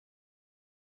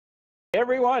Hey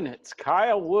everyone, it's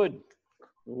Kyle Wood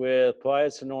with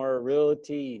Playa Sonora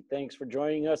Realty. Thanks for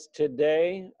joining us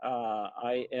today.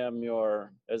 I am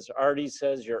your, as Artie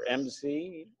says, your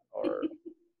MC or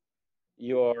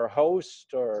your host,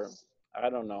 or I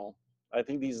don't know. I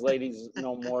think these ladies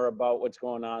know more about what's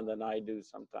going on than I do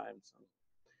sometimes.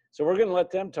 So we're going to let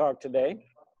them talk today.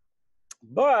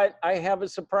 But I have a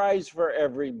surprise for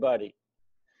everybody.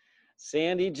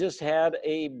 Sandy just had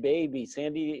a baby.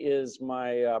 Sandy is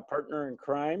my partner in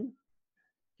crime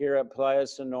here at Playa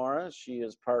Sonora. She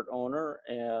is part owner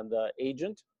and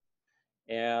agent.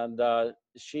 And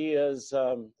she is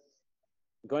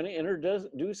going to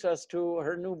introduce us to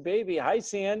her new baby. Hi,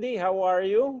 Sandy. How are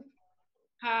you?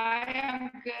 Hi, I'm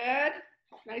good.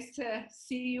 Nice to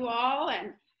see you all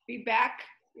and be back,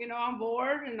 on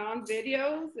board and on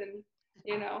videos and,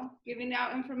 giving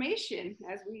out information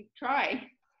as we try.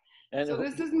 And So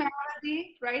this is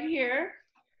Melody right here.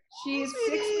 She's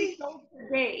 6 weeks old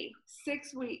today,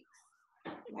 6 weeks.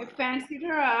 I fancied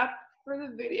her up for the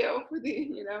video, for the,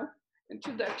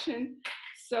 introduction.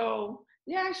 So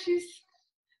yeah,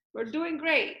 we're doing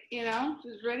great,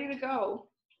 she's ready to go.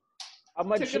 how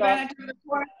much? Took advantage of the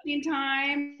quarantine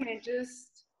time and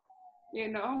just, you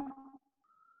know,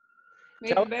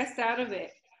 made the best out of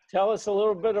it. Tell us a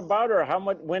little bit about her.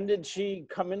 When did she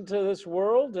come into this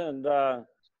world, and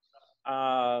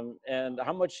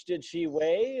how much did she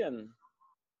weigh? And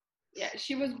Yeah,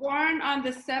 she was born on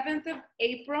the 7th of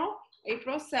April,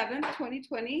 April 7th,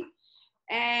 2020.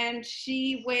 And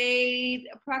she weighed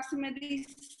approximately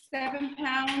 7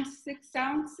 pounds, 6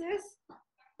 ounces,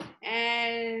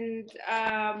 and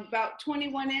about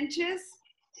 21 inches.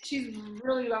 She's a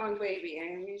really long baby.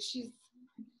 I mean,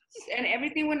 and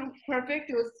everything went perfect.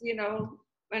 It was,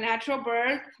 a natural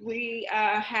birth.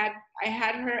 I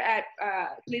had her at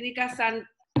Clínica San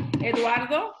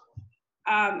Eduardo,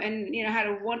 and had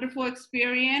a wonderful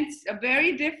experience.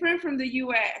 Very different from the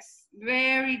U.S.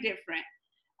 Very different.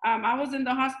 I was in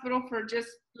the hospital for just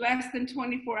less than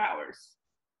 24 hours.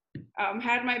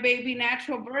 Had my baby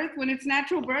natural birth. When it's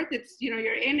natural birth, it's, you're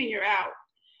in and you're out.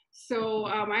 So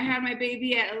I had my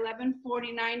baby at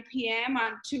 11:49 p.m.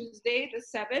 on Tuesday, the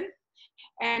 7th.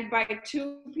 And by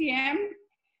 2 p.m.,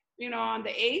 on the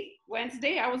 8th,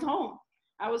 Wednesday, I was home.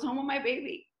 I was home with my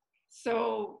baby.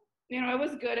 So, it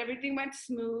was good. Everything went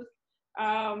smooth.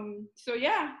 So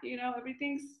yeah,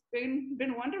 everything's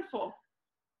been wonderful.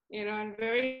 I'm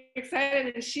very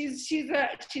excited. And she's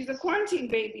a quarantine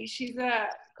baby. She's a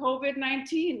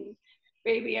COVID-19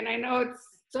 baby. And I know it's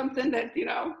something that,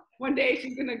 one day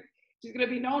she's gonna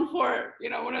be known for,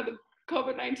 one of the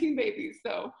COVID-19 babies.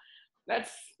 So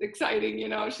that's exciting.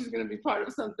 She's gonna be part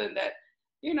of something that,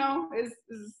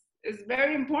 is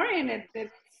very important.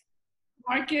 It's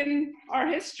marking our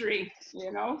history,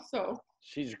 so.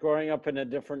 she's growing up in a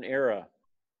different era.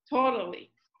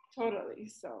 Totally.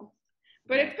 So.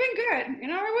 But it's been good. It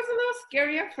was a little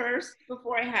scary at first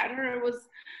before I had her. It was,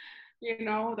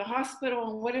 the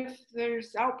hospital and what if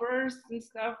there's outbursts and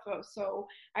stuff. So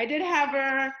I did have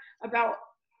her about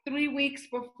 3 weeks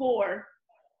before.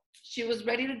 She was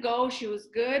ready to go. She was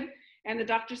good. And the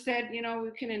doctor said,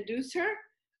 we can induce her.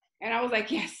 And I was like,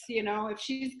 yes, if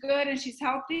she's good and she's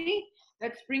healthy,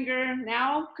 let's bring her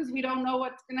now because we don't know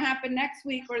what's going to happen next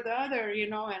week or the other,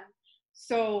 and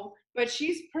so, but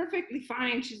she's perfectly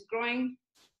fine. She's growing,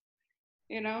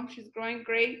 she's growing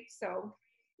great. So,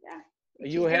 yeah.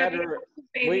 You had her,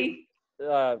 baby.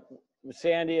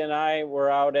 Sandy and I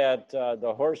were out at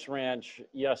the horse ranch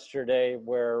yesterday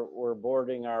where we're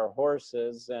boarding our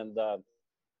horses, and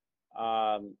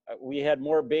we had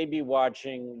more baby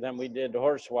watching than we did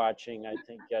horse watching, I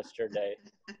think, yesterday.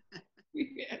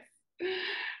 Yes.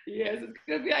 Yes, it's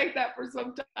going to be like that for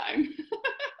some time.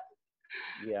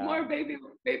 Yeah. More baby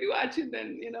watching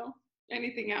than,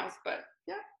 anything else, but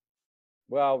yeah.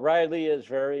 Well, Riley is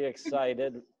very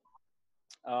excited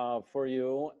for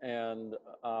you, and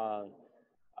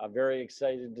I'm very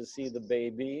excited to see the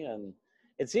baby. And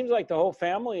it seems like the whole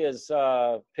family is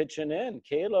pitching in.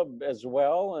 Caleb as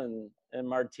well, and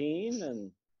Martine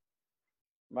and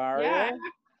Mario.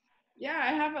 Yeah,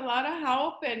 I have a lot of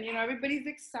help, and everybody's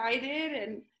excited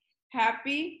and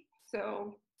happy.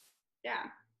 So, yeah.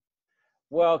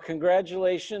 Well,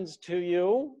 congratulations to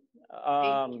you.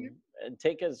 Thank you. And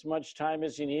take as much time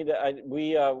as you need.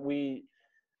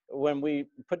 When we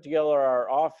put together our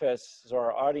office, so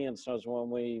our audience knows, when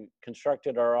we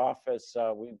constructed our office,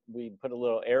 we put a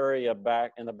little area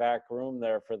back in the back room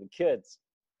there for the kids.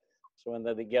 So when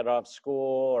they get off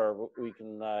school, or we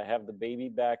can have the baby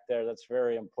back there, that's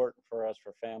very important for us,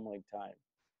 for family time,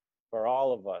 for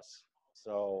all of us.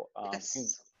 So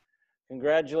Yes.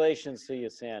 congratulations to you,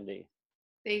 Sandy.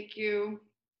 Thank you.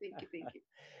 Thank you. Thank you.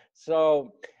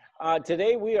 So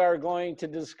today we are going to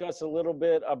discuss a little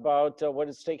bit about what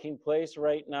is taking place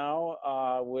right now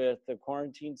with the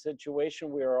quarantine situation.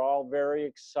 We are all very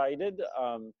excited.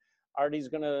 Artie's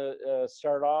going to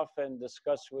start off and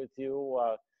discuss with you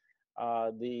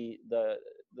the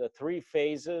three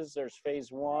phases. There's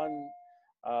phase one,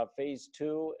 phase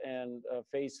two, and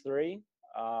phase three.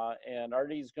 And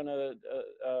Artie's going to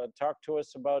talk to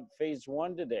us about phase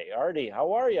one today. Artie,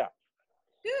 how are you?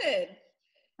 Good.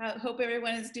 I hope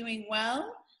everyone is doing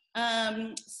well.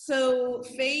 So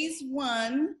phase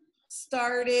one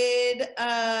started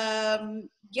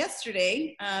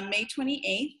yesterday, May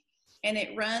 28th, and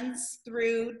it runs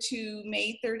through to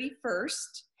May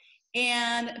 31st.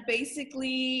 And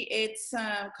basically it's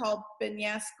called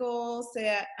Penasco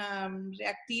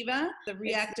Reactiva, the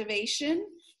reactivation.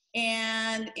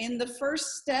 And in the first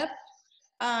step,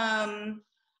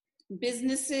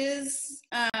 businesses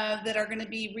that are going to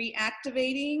be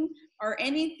reactivating are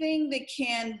anything that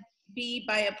can be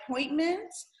by appointment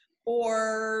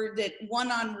or that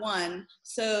one-on-one.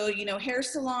 So, you know, hair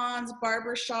salons,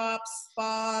 barber shops,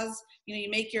 spas, you know, you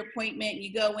make your appointment,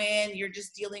 you go in, you're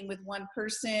just dealing with one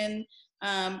person.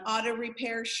 Auto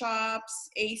repair shops,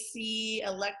 AC,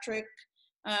 electric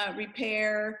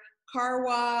repair, car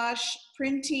wash,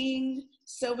 printing,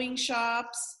 sewing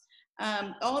shops,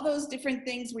 all those different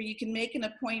things where you can make an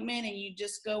appointment and you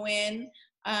just go in.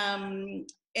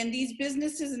 And these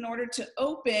businesses, in order to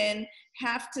open,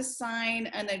 have to sign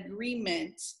an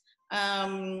agreement.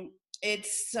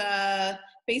 It's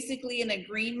basically an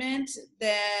agreement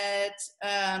that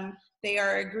they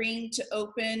are agreeing to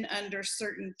open under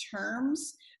certain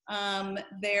terms.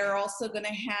 They're also going to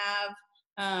have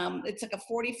it's like a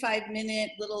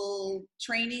 45-minute little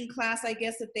training class, I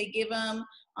guess, that they give them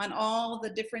on all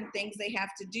the different things they have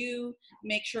to do.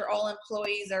 Make sure all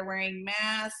employees are wearing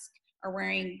masks, are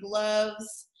wearing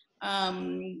gloves.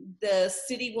 The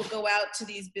city will go out to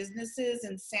these businesses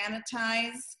and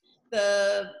sanitize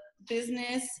the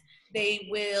business. They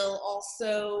will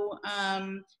also,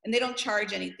 and they don't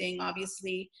charge anything,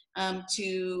 obviously, for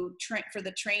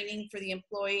the training for the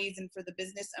employees and for the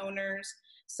business owners.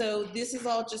 So this is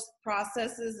all just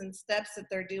processes and steps that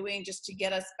they're doing just to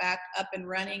get us back up and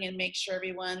running and make sure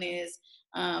everyone is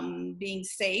being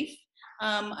safe.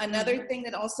 Another thing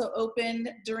that also opened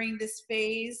during this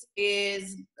phase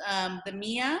is the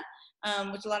MIA,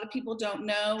 which a lot of people don't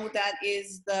know. That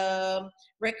is the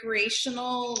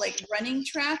recreational, like, running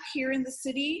track here in the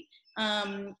city.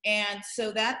 And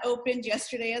so that opened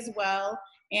yesterday as well.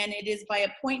 And it is by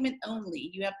appointment only.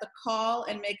 You have to call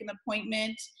and make an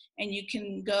appointment, and you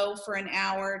can go for an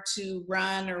hour to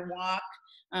run or walk.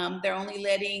 They're only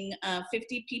letting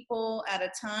 50 people at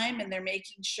a time, and they're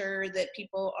making sure that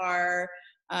people are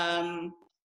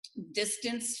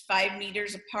distanced 5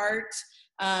 meters apart.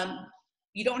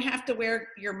 You don't have to wear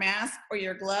your mask or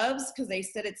your gloves because they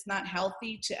said it's not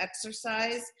healthy to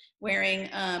exercise wearing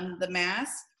the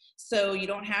mask. So you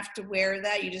don't have to wear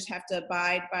that. You just have to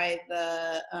abide by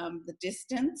the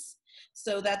distance.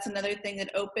 So that's another thing that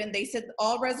opened. They said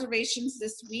all reservations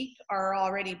this week are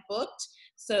already booked.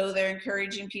 So they're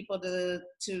encouraging people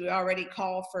to already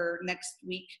call for next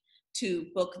week to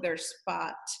book their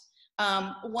spot.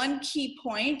 One key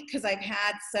point, because I've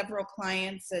had several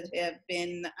clients that have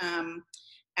been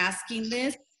asking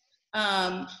this,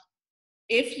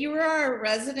 if you are a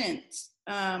resident,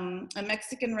 a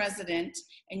Mexican resident,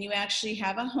 and you actually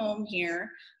have a home here,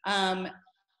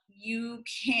 you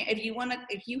can,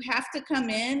 if you have to come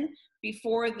in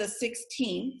before the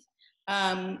 16th,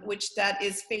 which that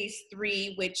is phase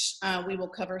 3, which we will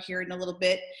cover here in a little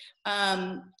bit.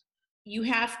 You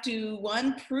have to,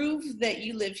 one, prove that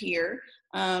you live here,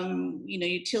 you know,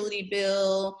 utility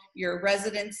bill, your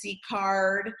residency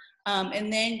card,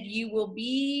 and then you will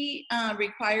be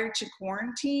required to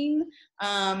quarantine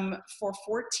for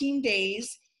 14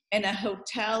 days in a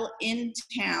hotel in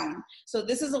town. So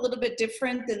this is a little bit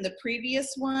different than the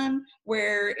previous one,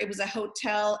 where it was a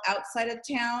hotel outside of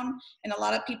town, and a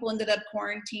lot of people ended up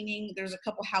quarantining. There's a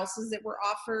couple houses that were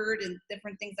offered and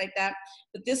different things like that.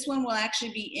 But this one will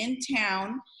actually be in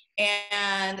town,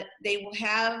 and they will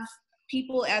have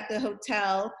people at the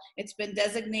hotel. It's been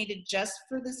designated just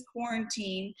for this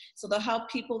quarantine. So they'll help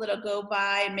people that'll go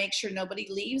by and make sure nobody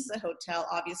leaves the hotel,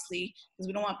 obviously, because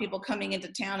we don't want people coming into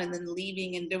town and then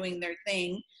leaving and doing their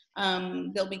thing.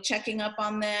 They'll be checking up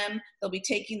on them. They'll be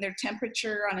taking their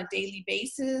temperature on a daily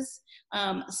basis.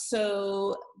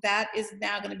 So that is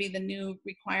now going to be the new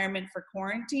requirement for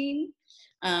quarantine.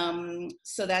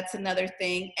 So that's another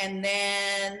thing. And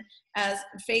then as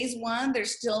phase 1,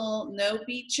 there's still no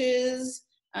beaches,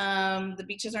 The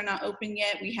beaches are not open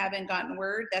yet. We haven't gotten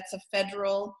word. That's a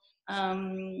federal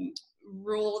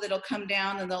rule that'll come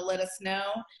down and they'll let us know.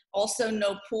 Also,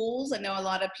 no pools. I know a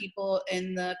lot of people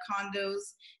in the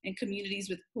condos and communities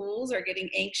with pools are getting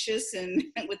anxious and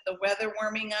with the weather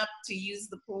warming up to use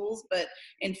the pools, but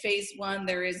in phase one,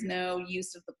 there is no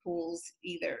use of the pools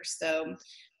either. So,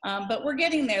 but we're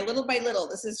getting there little by little.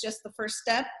 This is just the first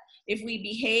step. If we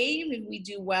behave, if we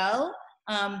do well,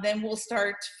 then we'll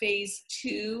start phase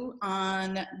two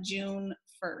on June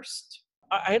 1st.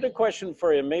 I had a question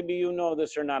for you. Maybe you know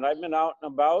this or not. I've been out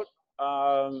and about.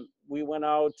 We went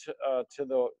out to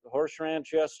the horse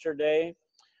ranch yesterday.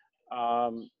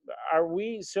 Are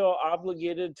we still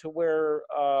obligated to wear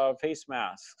face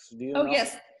masks? Do you know?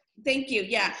 Yes. Thank you.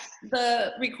 Yeah.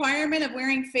 The requirement of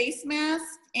wearing face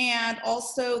masks and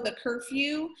also the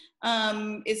curfew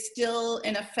is still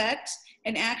in effect.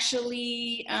 And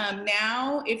actually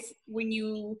now,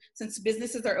 since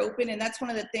businesses are open, and that's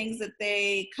one of the things that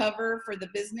they cover for the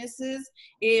businesses,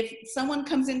 if someone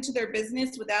comes into their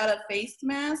business without a face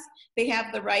mask, they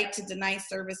have the right to deny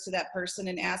service to that person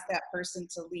and ask that person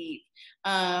to leave.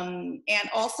 And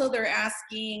also they're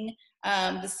asking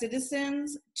the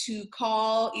citizens to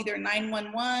call either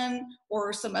 911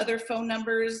 or some other phone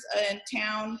numbers in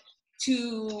town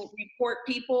to report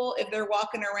people if they're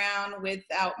walking around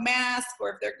without masks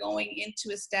or if they're going into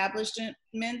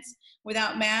establishments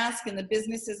without masks and the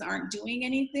businesses aren't doing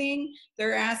anything.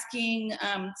 They're asking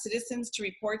citizens to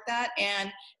report that.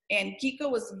 And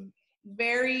Kiko was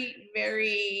very,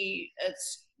 very,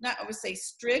 not I would say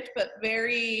strict, but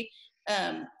very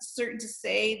certain to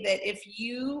say that if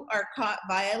you are caught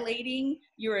violating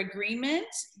your agreement,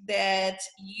 that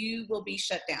you will be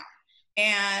shut down.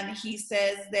 And he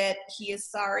says that he is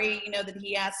sorry, that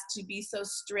he has to be so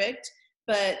strict,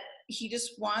 but he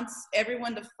just wants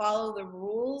everyone to follow the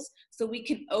rules so we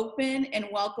can open and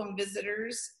welcome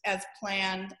visitors as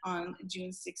planned on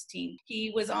June 16th.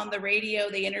 He was on the radio.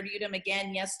 They interviewed him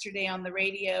again yesterday on the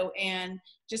radio, and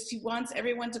he wants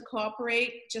everyone to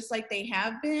cooperate just like they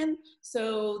have been,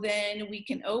 so then we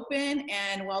can open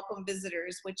and welcome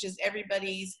visitors, which is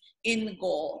everybody's end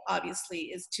goal,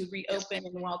 obviously, is to reopen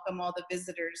and welcome all the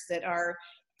visitors that are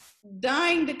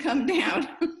dying to come down.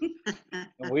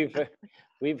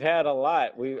 We've had a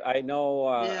lot. I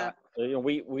know. Yeah.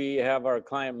 We have our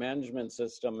client management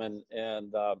system,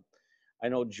 and I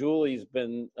know Julie's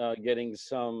been getting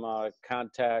some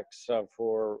contacts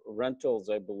for rentals,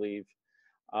 I believe.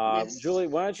 Yes. Julie,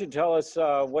 why don't you tell us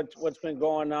what's been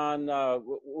going on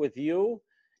with you,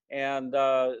 and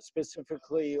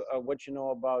specifically what you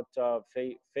know about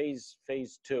phase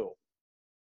two.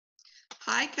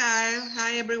 Hi, Kyle.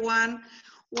 Hi, everyone.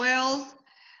 Well,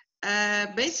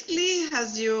 basically,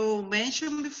 as you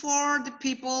mentioned before, the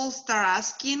people start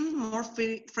asking more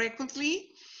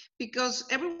frequently because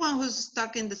everyone who's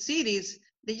stuck in the cities,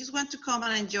 they just want to come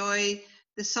and enjoy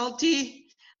the salty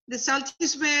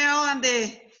smell and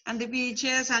the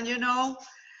beaches and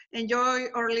enjoy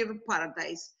our little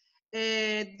paradise.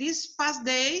 These past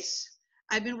days,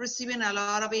 I've been receiving a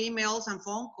lot of emails and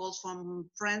phone calls from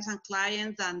friends and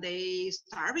clients, and they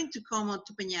starting to come on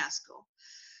to Penasco.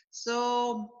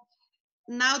 So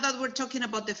now that we're talking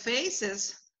about the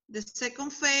phases, the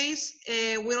second phase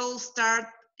will start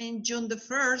in June the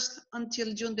 1st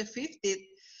until June the 15th,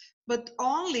 but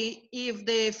only if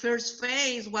the first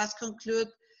phase was concluded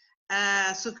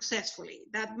successfully.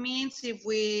 That means if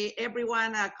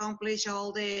everyone accomplish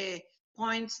all the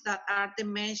points that are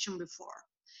mentioned before.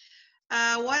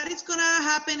 What is going to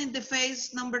happen in the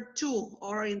phase number 2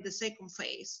 or in the second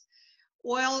phase?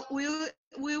 Well,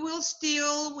 we will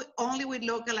still only with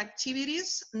local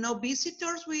activities. No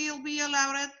visitors will be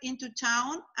allowed into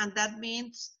town, and that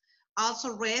means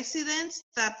also residents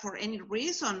that for any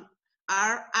reason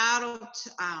are out of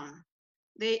town.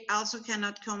 They also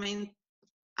cannot come in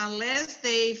unless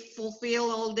they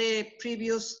fulfill all the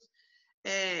previous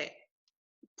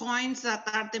points that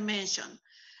are mentioned.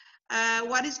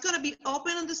 What is going to be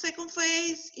open in the second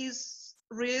phase is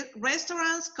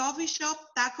restaurants, coffee shop,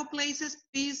 taco places,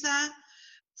 pizza,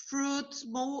 fruit,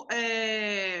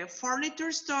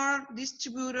 furniture store,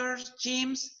 distributors,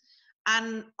 gyms,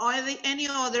 and any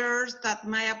others that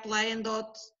may apply in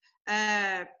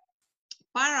that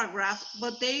paragraph,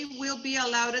 but they will be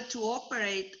allowed to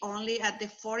operate only at the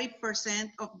 40%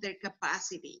 of their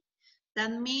capacity.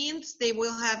 That means they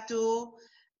will have to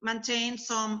maintain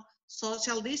some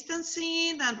social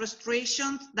distancing and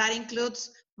restrictions. That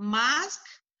includes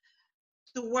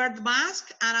to wear the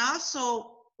mask and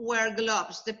also wear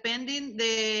gloves, depending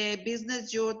the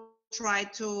business you try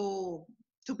to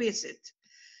visit.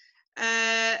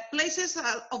 Places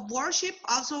of worship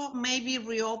also may be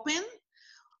reopened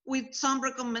with some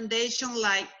recommendation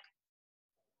like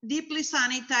deeply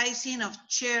sanitizing of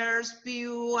chairs,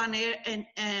 pew, and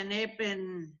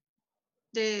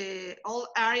the all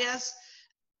areas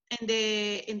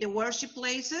in the worship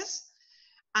places,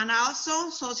 and also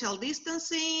social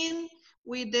distancing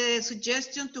with the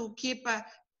suggestion to keep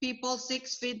people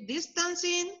 6 feet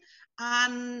distancing.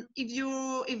 And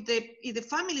if the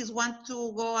families want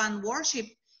to go and worship,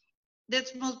 that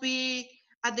must be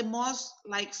at the most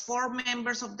like 4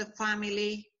 members of the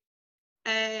family.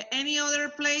 Any other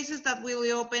places that will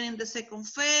be open in the second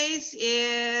phase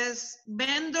is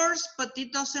vendors, but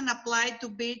it doesn't apply to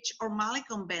beach or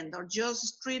Malecon vendors,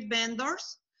 just street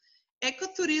vendors,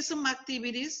 ecotourism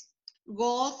activities,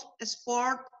 golf,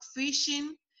 sport,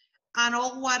 fishing, and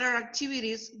all water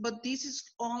activities, but this is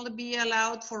only be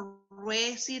allowed for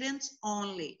residents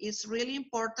only. It's really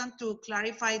important to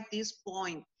clarify this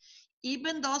point.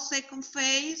 Even though second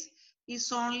phase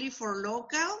is only for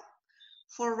local,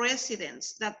 for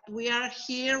residents that we are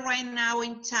here right now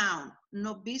in town.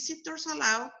 No visitors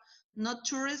allowed, no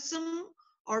tourism,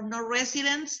 or no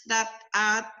residents that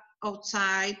are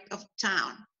outside of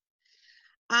town.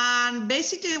 And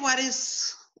basically what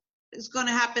is going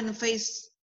to happen in phase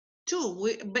 2,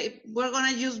 we're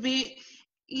going to just be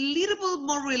a little bit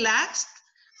more relaxed,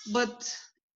 but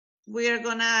we're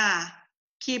going to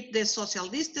keep the social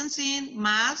distancing,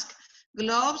 mask,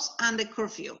 gloves, and the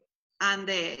curfew, and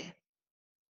the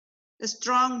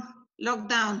strong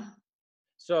lockdown.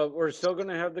 So we're still going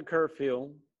to have the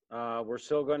curfew. We're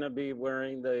still going to be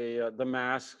wearing the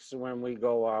masks when we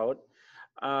go out.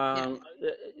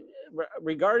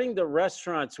 Regarding the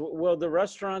restaurants, will the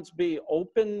restaurants be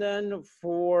open then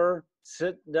for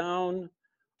sit-down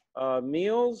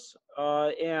meals?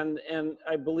 And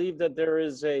I believe that there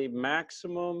is a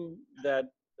maximum that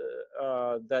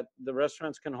that the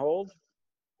restaurants can hold.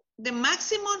 The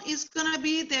maximum is going to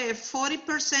be the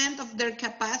 40% of their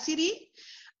capacity.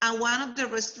 And one of the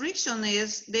restrictions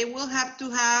is they will have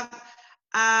to have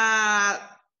a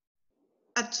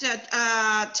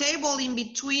table in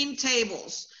between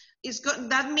tables.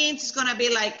 That means it's going to be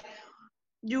like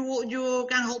you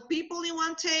can hold people in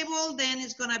one table, then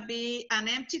it's going to be an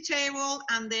empty table,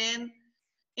 and then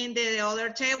in the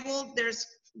other table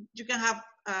you can have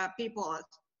people.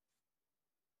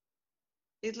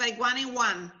 It's like 1 in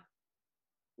 1.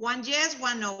 1 yes,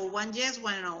 1 no, 1 yes,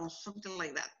 1 no, something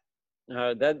like that.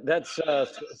 That's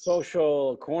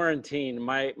social quarantine.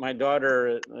 My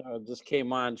daughter just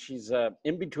came on. She's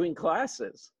in between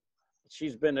classes.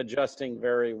 She's been adjusting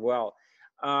very well.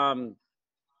 I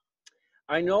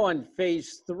know in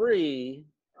phase 3,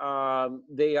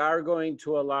 they are going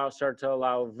to start to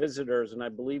allow visitors, and I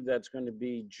believe that's going to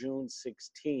be June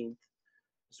 16th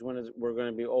is when we're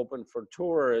going to be open for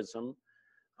tourism.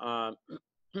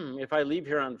 If I leave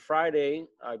here on Friday,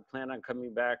 I plan on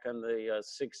coming back on the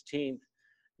 16th.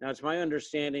 Now, it's my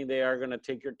understanding they are going to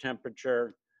take your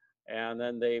temperature, and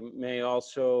then they may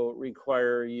also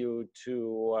require you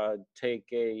to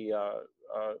take a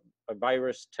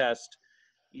virus test,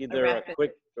 either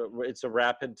it's a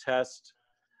rapid test,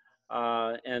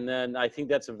 and then I think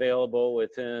that's available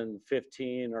within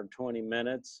 15 or 20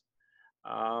 minutes.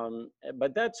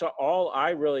 But that's all I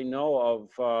really know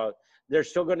of. They're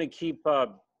still going to keep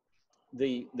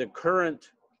the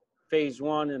current phase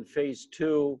 1 and phase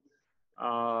 2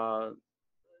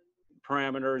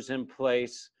 parameters in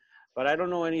place, but I don't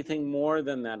know anything more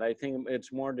than that. I think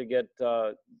it's more to get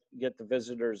the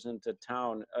visitors into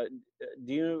town.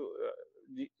 Do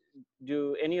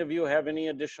any of you have any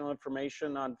additional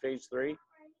information on phase 3?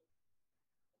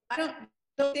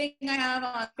 The thing I have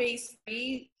on phase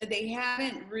 3, they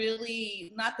haven't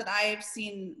really, not that I've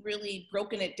seen really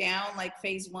broken it down like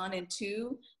phase 1 and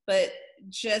 2, but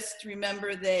just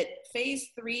remember that phase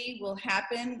 3 will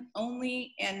happen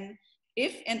only and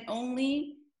if and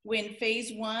only when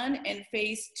phase 1 and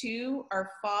phase 2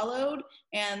 are followed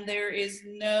and there is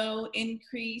no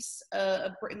increase,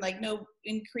 no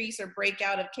increase or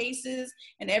breakout of cases,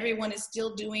 and everyone is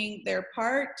still doing their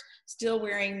part, still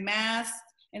wearing masks,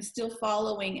 and still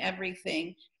following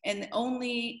everything. And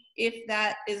only if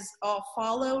that is all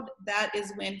followed, that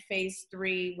is when phase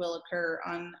 3 will occur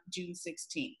on June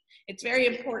 16th. It's very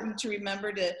important to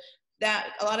remember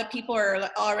that a lot of people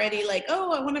are already like,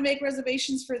 oh, I want to make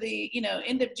reservations for the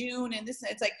end of June and this.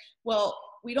 It's like, well,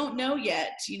 we don't know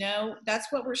yet. That's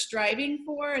what we're striving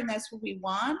for, and that's what we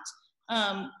want.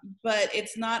 But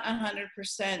it's not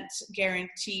 100%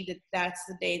 guaranteed that that's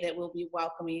the day that we'll be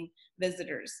welcoming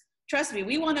visitors. Trust me,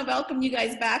 we want to welcome you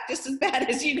guys back just as bad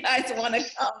as you guys want to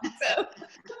come. So.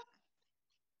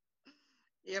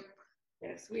 Yep.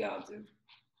 Yes, we all do.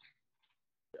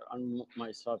 On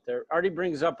myself there. Artie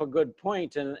brings up a good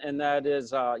point, and that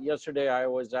is yesterday I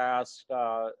was asked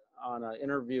on an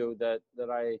interview that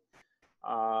I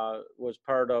was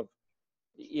part of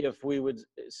if we would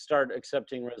start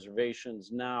accepting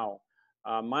reservations now.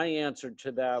 My answer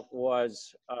to that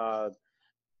was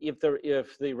if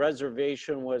the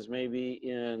reservation was maybe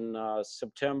in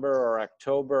September or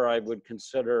October, I would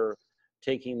consider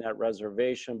taking that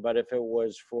reservation. But if it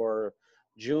was for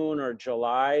June or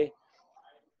July,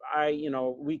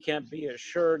 we can't be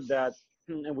assured that,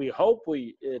 and we hope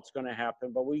it's going to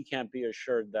happen, but we can't be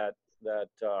assured that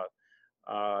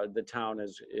the town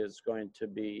is going to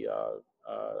be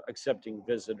accepting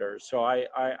visitors. So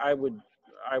I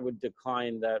would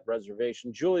decline that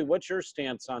reservation. Julie, what's your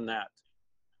stance on that?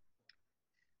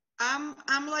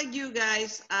 I'm like you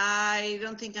guys. I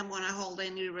don't think I'm gonna hold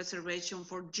any reservation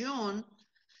for June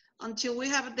until we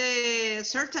have the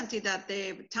certainty that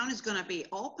the town is gonna be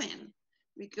open,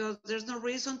 because there's no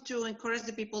reason to encourage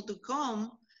the people to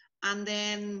come and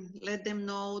then let them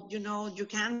know, you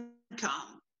can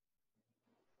come.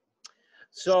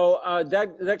 So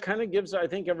that kind of gives, I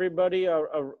think, everybody a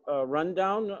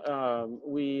rundown.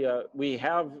 We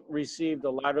have received a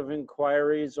lot of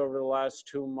inquiries over the last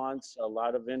 2 months, a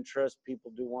lot of interest.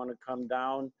 People do want to come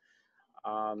down.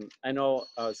 I know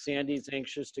Sandy's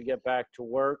anxious to get back to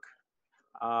work,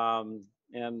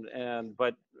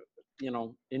 but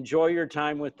enjoy your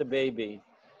time with the baby.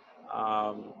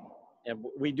 And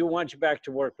we do want you back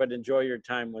to work, but enjoy your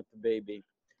time with the baby.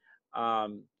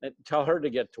 And tell her to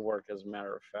get to work, as a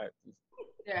matter of fact.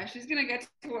 Yeah, she's gonna get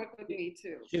to work with me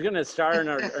too. She's gonna star in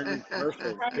our new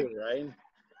commercials too, right?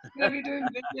 She's gonna be doing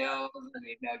videos and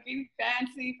getting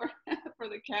fancy for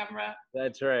the camera.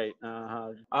 That's right.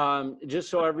 Just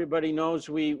so everybody knows,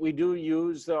 we do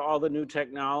use all the new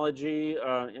technology,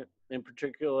 in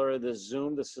particular the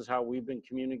Zoom. This is how we've been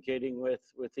communicating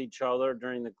with each other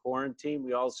during the quarantine.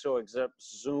 We also accept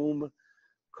Zoom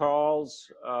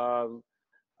calls.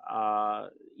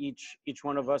 Each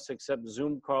one of us accepts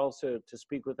Zoom calls to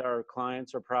speak with our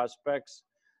clients or prospects.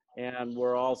 And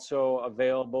we're also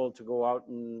available to go out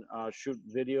and shoot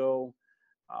video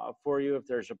for you if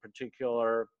there's a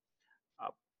particular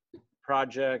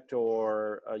project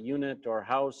or a unit or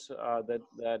house that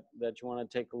you want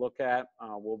to take a look at.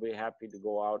 We'll be happy to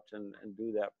go out and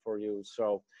do that for you.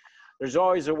 So there's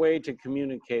always a way to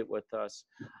communicate with us.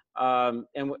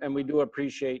 And we do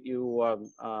appreciate you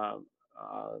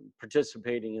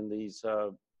participating in these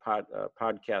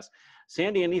podcasts.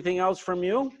 Sandy, anything else from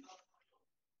you?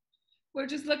 We're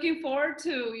just looking forward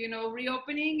to,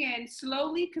 reopening and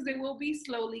slowly, because it will be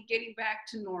slowly getting back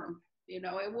to norm.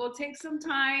 It will take some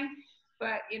time,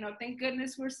 but, thank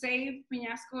goodness we're safe.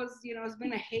 Penasco has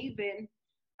been a haven.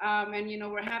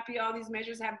 And, we're happy all these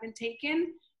measures have been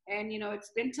taken. And,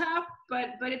 it's been tough,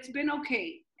 but it's been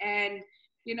okay. And,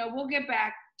 we'll get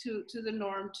back to the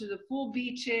norm, to the full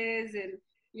beaches and,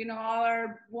 all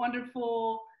our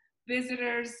wonderful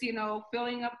visitors,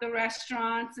 filling up the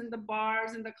restaurants and the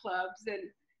bars and the clubs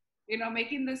and,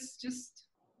 making this just,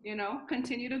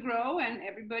 continue to grow and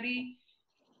everybody,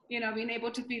 being able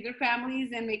to feed their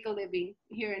families and make a living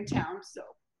here in town. So.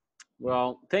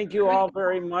 Well, thank you all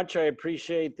very much. I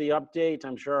appreciate the update.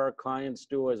 I'm sure our clients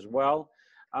do as well.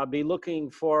 I'll be looking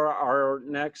for our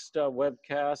next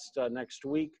webcast next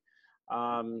week.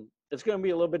 It's going to be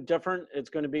a little bit different. It's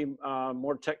going to be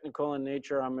more technical in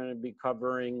nature. I'm going to be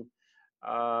covering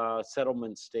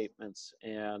settlement statements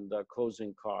and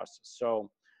closing costs. So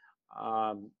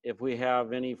if we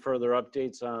have any further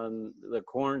updates on the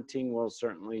quarantine, we'll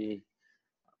certainly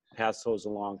pass those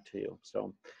along to you.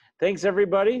 So thanks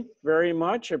everybody very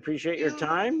much. I appreciate your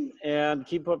time and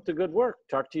keep up the good work.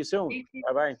 Talk to you soon.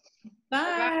 Bye-bye.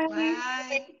 Bye.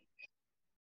 Bye.